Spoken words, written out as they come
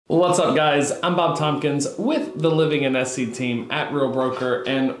What's up guys, I'm Bob Tompkins with the Living in SC team at Real Broker,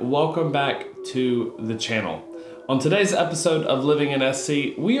 and welcome back to the channel. On today's episode of Living in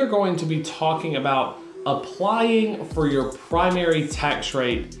SC, we are going to be talking about applying for your primary tax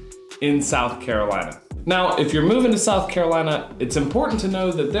rate in South Carolina. Now, if you're moving to South Carolina, it's important to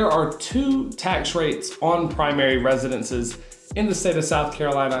know that there are two tax rates on primary residences in the state of South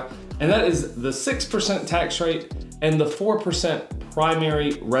Carolina, and that is the 6% tax rate and the 4%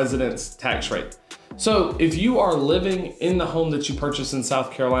 primary residence tax rate. So if you are living in the home that you purchase in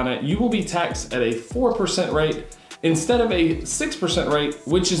South Carolina, you will be taxed at a 4% rate instead of a 6% rate,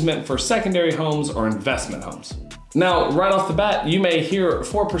 which is meant for secondary homes or investment homes. Now, right off the bat, you may hear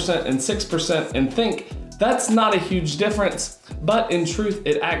 4% and 6% and think that's not a huge difference, but in truth,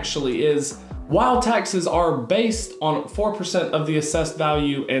 it actually is. While taxes are based on 4% of the assessed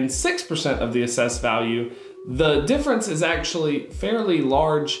value and 6% of the assessed value, the difference is actually fairly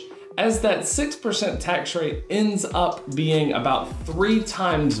large, as that 6% tax rate ends up being about 3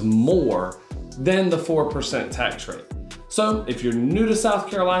 times more than the 4% tax rate. So if you're new to South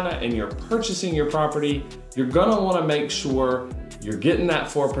Carolina and you're purchasing your property, you're gonna wanna make sure you're getting that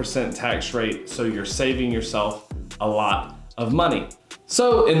 4% tax rate so you're saving yourself a lot of money.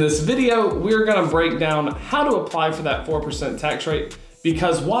 So in this video, we're gonna break down how to apply for that 4% tax rate,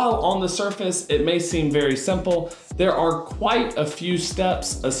 because while on the surface it may seem very simple, there are quite a few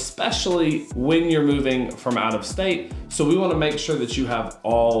steps, especially when you're moving from out of state. So we wanna make sure that you have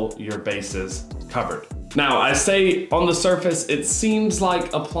all your bases covered. Now, I say on the surface, it seems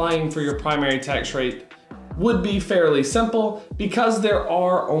like applying for your primary tax rate would be fairly simple because there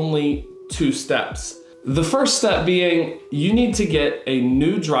are only 2 steps. The first step being you need to get a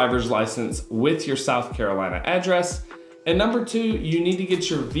new driver's license with your South Carolina address. And number 2, you need to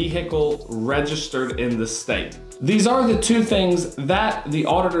get your vehicle registered in the state. These are the 2 things that the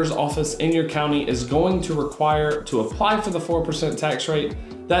auditor's office in your county is going to require to apply for the 4% tax rate.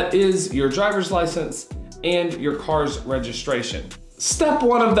 That is your driver's license and your car's registration. Step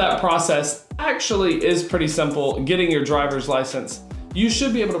 1 of that process actually is pretty simple, getting your driver's license. You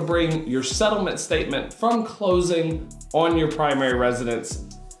should be able to bring your settlement statement from closing on your primary residence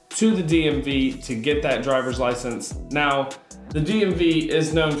to the DMV to get that driver's license. Now, the DMV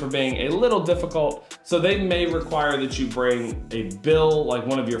is known for being a little difficult, so they may require that you bring a bill, like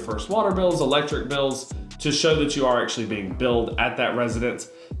one of your first water bills, electric bills, to show that you are actually being billed at that residence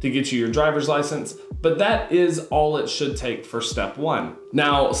to get you your driver's license. But that is all it should take for step 1.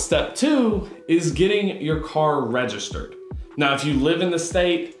 Now, step 2 is getting your car registered. Now, if you live in the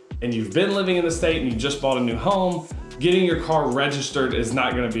state and you've been living in the state and you just bought a new home, getting your car registered is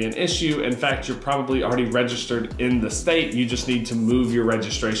not gonna be an issue. In fact, you're probably already registered in the state. You just need to move your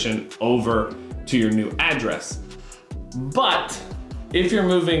registration over to your new address. But if you're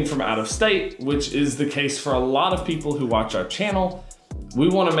moving from out of state, which is the case for a lot of people who watch our channel, we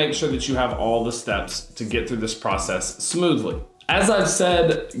wanna make sure that you have all the steps to get through this process smoothly. As I've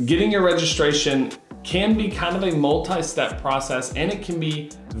said, getting your registration can be kind of a multi-step process, and it can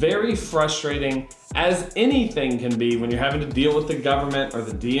be very frustrating, as anything can be when you're having to deal with the government or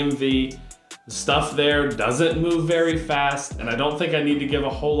the DMV. The stuff there doesn't move very fast, and I don't think I need to give a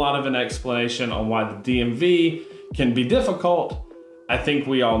whole lot of an explanation on why the DMV can be difficult. I think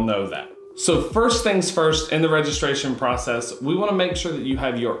we all know that. So first things first, in the registration process, we wanna make sure that you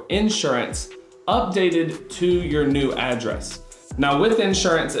have your insurance updated to your new address. Now, with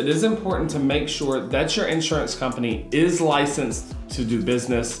insurance, it is important to make sure that your insurance company is licensed to do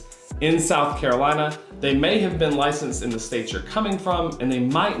business in South Carolina. They may have been licensed in the state you're coming from, and they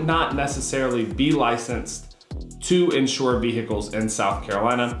might not necessarily be licensed to insure vehicles in South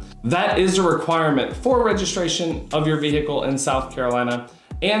Carolina. That is a requirement for registration of your vehicle in South Carolina,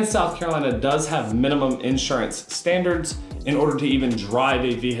 and South Carolina does have minimum insurance standards in order to even drive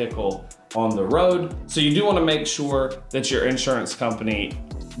a vehicle on the road. So you do want to make sure that your insurance company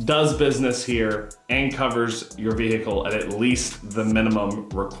does business here and covers your vehicle at least the minimum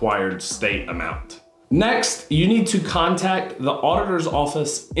required state amount. Next, you need to contact the auditor's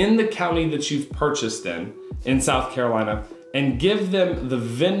office in the county that you've purchased in South Carolina, and give them the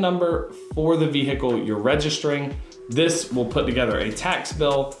VIN number for the vehicle you're registering. This will put together a tax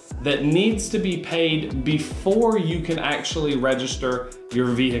bill that needs to be paid before you can actually register your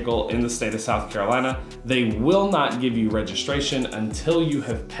vehicle in the state of South Carolina. They will not give you registration until you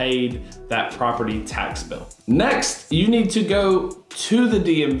have paid that property tax bill. Next, you need to go to the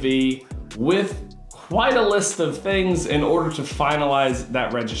DMV with quite a list of things in order to finalize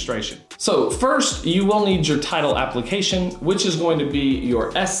that registration. So first, you will need your title application, which is going to be your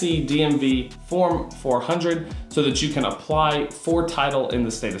SC DMV Form 400, so that you can apply for title in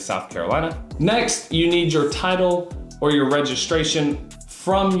the state of South Carolina. Next, you need your title or your registration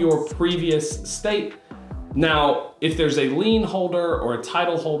from your previous state. Now, if there's a lien holder or a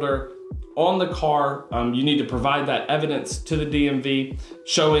title holder on the car, you need to provide that evidence to the DMV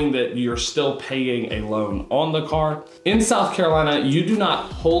showing that you're still paying a loan on the car. In South Carolina, you do not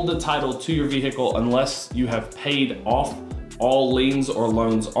hold the title to your vehicle unless you have paid off all liens or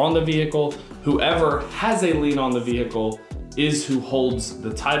loans on the vehicle. Whoever has a lien on the vehicle is who holds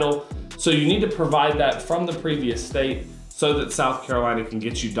the title. So you need to provide that from the previous state so that South Carolina can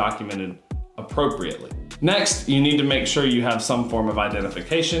get you documented appropriately. Next, you need to make sure you have some form of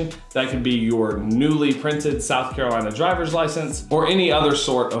identification. That could be your newly printed South Carolina driver's license or any other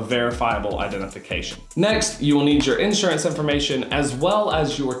sort of verifiable identification. Next, you will need your insurance information as well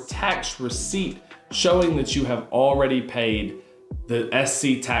as your tax receipt showing that you have already paid the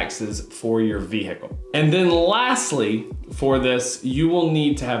SC taxes for your vehicle. And then lastly, for this, you will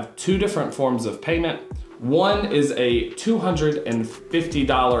need to have two different forms of payment. One is a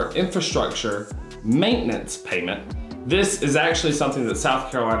 $250 infrastructure maintenance payment. This is actually something that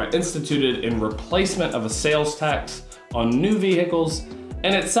South Carolina instituted in replacement of a sales tax on new vehicles,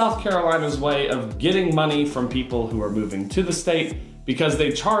 and it's South Carolina's way of getting money from people who are moving to the state because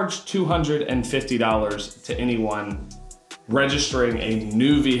they charge $250 to anyone registering a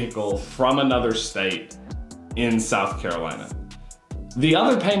new vehicle from another state in South Carolina. The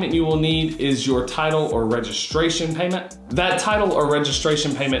other payment you will need is your title or registration payment. That title or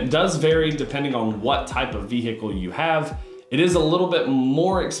registration payment does vary depending on what type of vehicle you have. It is a little bit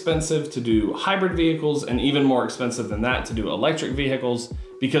more expensive to do hybrid vehicles and even more expensive than that to do electric vehicles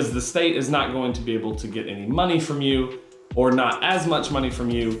because the state is not going to be able to get any money from you or not as much money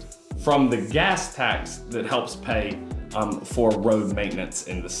from you from the gas tax that helps pay for road maintenance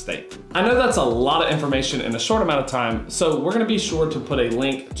in the state. I know that's a lot of information in a short amount of time, so we're gonna be sure to put a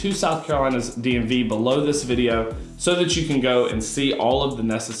link to South Carolina's DMV below this video so that you can go and see all of the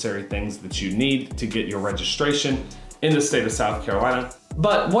necessary things that you need to get your registration in the state of South Carolina.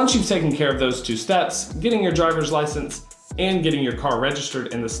 But once you've taken care of those two steps, getting your driver's license and getting your car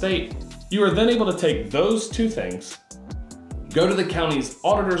registered in the state, you are then able to take those two things, go to the county's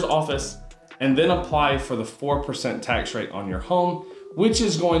auditor's office, and then apply for the 4% tax rate on your home, which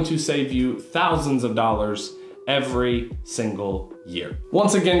is going to save you thousands of dollars every single year.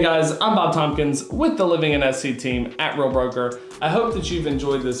 Once again, guys, I'm Bob Tompkins with the Living in SC team at Real Broker. I hope that you've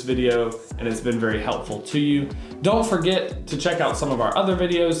enjoyed this video and it's been very helpful to you. Don't forget to check out some of our other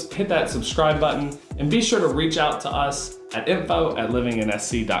videos, hit that subscribe button, and be sure to reach out to us at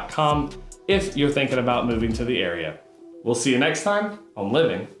info@livinginsc.com if you're thinking about moving to the area. We'll see you next time on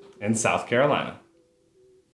Living in South Carolina.